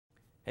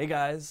Hey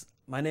guys,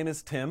 my name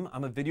is Tim.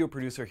 I'm a video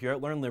producer here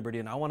at Learn Liberty,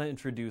 and I want to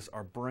introduce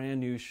our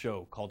brand new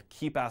show called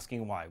Keep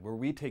Asking Why, where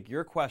we take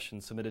your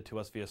questions submitted to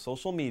us via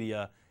social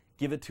media,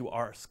 give it to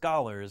our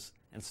scholars,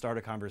 and start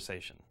a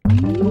conversation.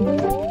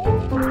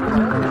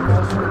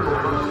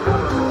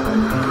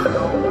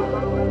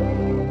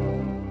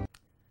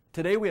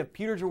 Today we have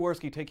Peter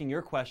Jaworski taking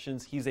your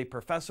questions. He's a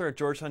professor at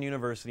Georgetown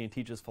University and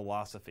teaches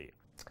philosophy.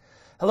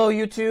 Hello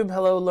YouTube,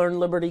 hello Learn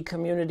Liberty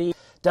community.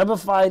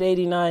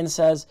 Dubified89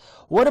 says,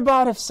 what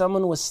about if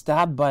someone was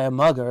stabbed by a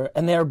mugger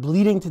and they are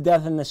bleeding to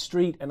death in the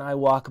street and I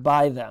walk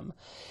by them?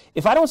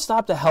 If I don't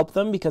stop to help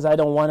them because I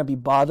don't want to be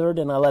bothered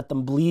and I let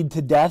them bleed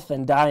to death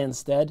and die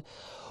instead,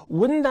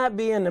 wouldn't that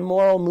be an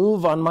immoral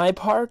move on my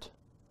part?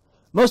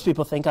 Most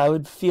people think I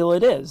would feel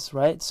it is,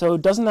 right? So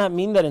doesn't that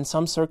mean that in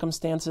some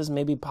circumstances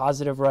maybe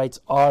positive rights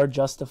are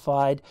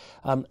justified,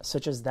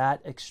 such as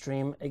that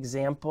extreme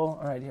example?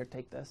 All right, here,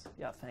 take this.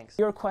 Yeah, thanks.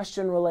 Your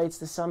question relates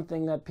to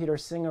something that Peter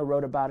Singer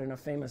wrote about in a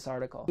famous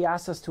article. He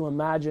asked us to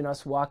imagine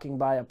us walking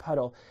by a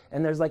puddle,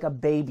 and there's like a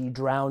baby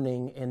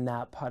drowning in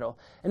that puddle.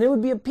 And it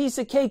would be a piece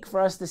of cake for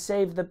us to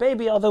save the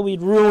baby, although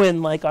we'd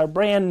ruin like our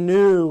brand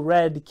new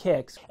red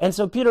kicks. And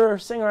so Peter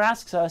Singer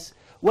asks us,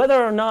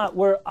 whether or not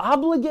we're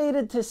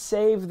obligated to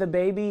save the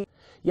baby.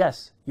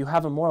 Yes, you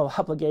have a moral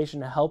obligation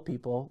to help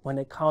people when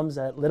it comes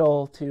at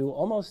little to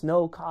almost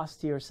no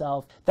cost to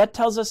yourself. That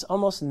tells us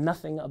almost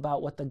nothing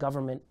about what the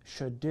government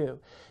should do.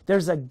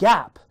 There's a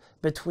gap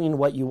between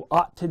what you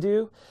ought to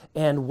do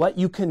and what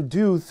you can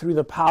do through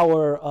the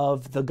power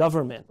of the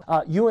government.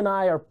 You and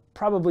I are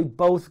probably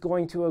both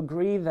going to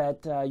agree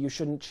that you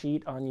shouldn't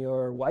cheat on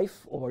your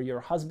wife or your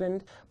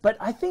husband. But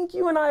I think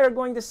you and I are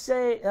going to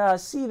see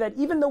that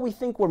even though we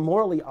think we're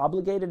morally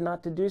obligated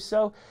not to do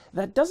so,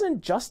 that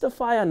doesn't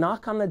justify a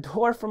knock on the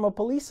door from a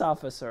police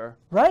officer,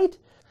 right?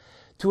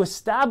 To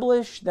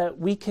establish that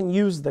we can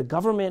use the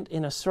government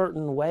in a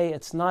certain way,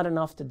 it's not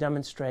enough to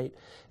demonstrate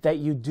that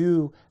you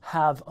do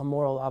have a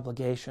moral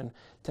obligation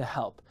to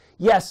help.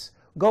 Yes,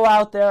 go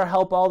out there,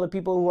 help all the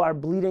people who are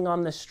bleeding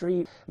on the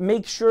street.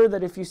 Make sure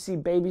that if you see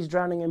babies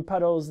drowning in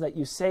puddles that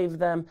you save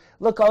them.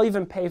 Look, I'll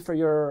even pay for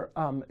your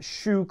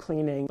shoe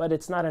cleaning, but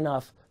it's not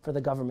enough for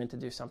the government to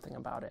do something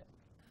about it.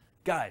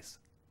 Guys,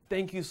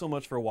 thank you so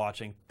much for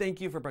watching. Thank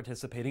you for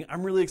participating.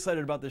 I'm really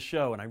excited about this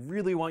show, and I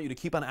really want you to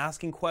keep on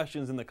asking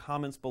questions in the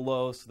comments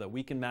below so that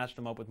we can match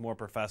them up with more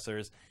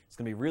professors. It's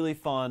going to be really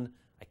fun.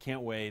 I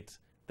can't wait.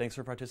 Thanks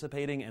for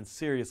participating, and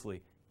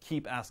seriously,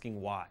 keep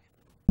asking why.